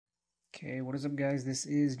Okay, what is up guys, this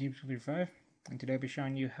is Deep5, and today I'll be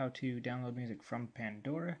showing you how to download music from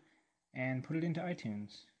Pandora and put it into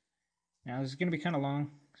iTunes. Now this is going to be kind of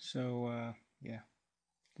long, so yeah,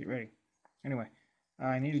 get ready. Anyway,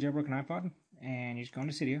 I need a jailbroken iPod, and you just go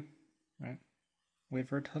into Cydia, right? Wait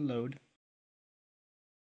for it to load.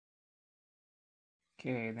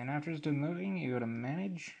 Okay, then after it's done loading, you go to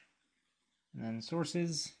Manage, and then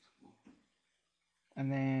Sources,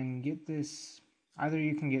 and then get this. Either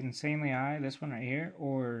you can get Insanely High, this one right here,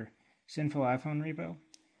 or Sinful iPhone Repo.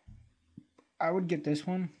 I would get this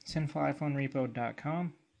one,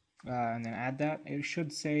 sinfuliPhoneRepo.com, and then add that. It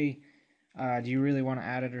should say, do you really want to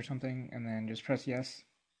add it or something, and then just press yes.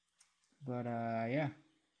 But yeah,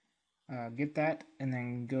 get that, and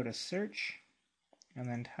then go to search, and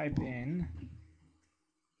then type in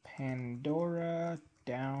Pandora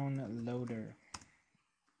Downloader.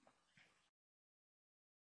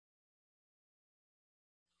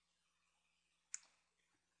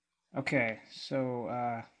 Okay, so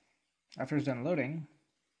after it's done loading,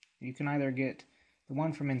 you can either get the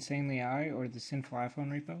one from Insanely High or the Sinful iPhone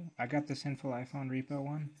Repo. I got the Sinful iPhone Repo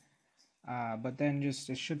one, but then just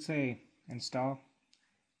it should say install,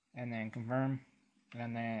 and then confirm,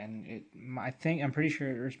 and then I'm pretty sure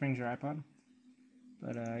it resprings your iPod.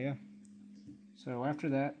 But yeah. So after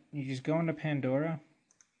that, you just go into Pandora.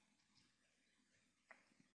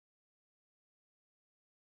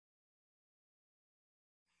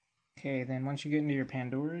 Okay, then once you get into your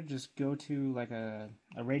Pandora, just go to like a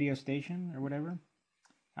radio station or whatever.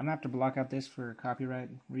 I'm gonna have to block out this for copyright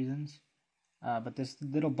reasons. But this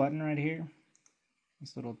little button right here,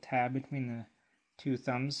 this little tab between the two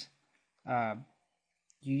thumbs,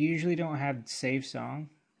 you usually don't have save song,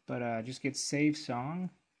 but just get save song,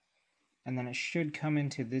 and then it should come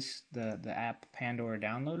into the app Pandora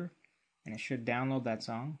downloader, and it should download that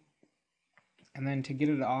song. And then to get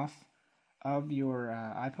it off of your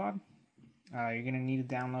iPod, you're gonna need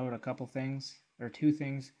to download a couple things or two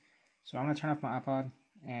things. So I'm gonna turn off my iPod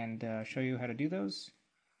and show you how to do those.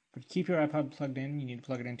 But to keep your iPod plugged in, you need to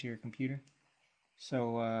plug it into your computer.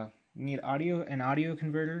 So you need an audio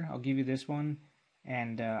converter. I'll give you this one,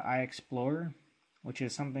 and iExplorer, which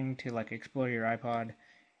is something to like explore your iPod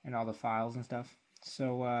and all the files and stuff.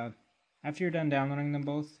 So after you're done downloading them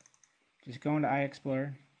both, just go into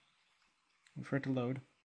iExplorer, wait for it to load.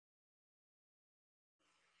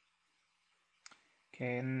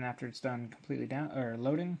 Okay, and then after it's done completely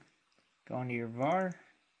loading, go into your VAR,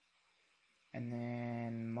 and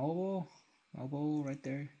then mobile right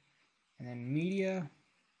there, and then media,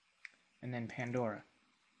 and then Pandora.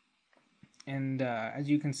 And as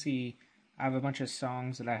you can see, I have a bunch of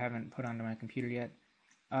songs that I haven't put onto my computer yet.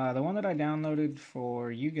 The one that I downloaded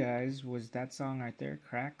for you guys was that song right there,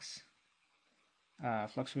 Cracks,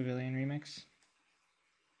 Flux Pavilion remix.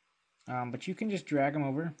 But you can just drag them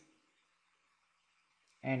over,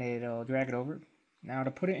 and it'll drag it over. Now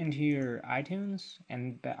to put it into your iTunes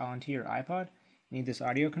and onto your iPod, you need this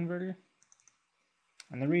audio converter.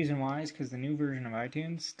 And the reason why is because the new version of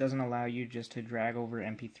iTunes doesn't allow you just to drag over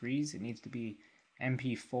MP3s. It needs to be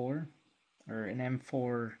MP4 or an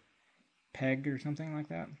M4 peg or something like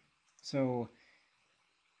that. So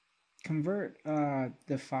convert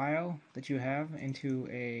the file that you have into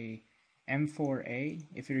a M4A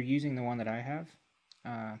if you're using the one that I have.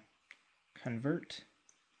 Convert.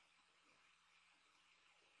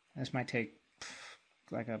 This might take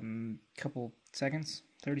like a couple seconds,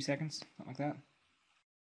 30 seconds, something like that.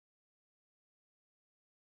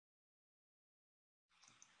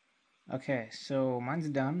 Okay, so mine's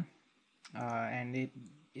done, and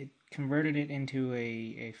it converted it into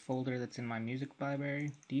a folder that's in my music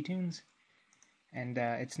library, dtunes, and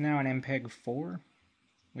it's now an MPEG 4,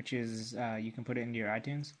 which is you can put it into your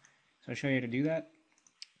iTunes. So I'll show you how to do that.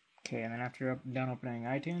 Okay, and then after done opening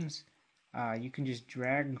iTunes, you can just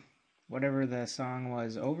drag whatever the song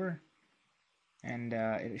was over, and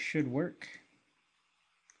it should work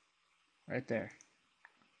right there.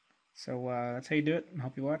 So that's how you do it. I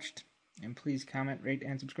hope you watched, and please comment, rate,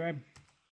 and subscribe.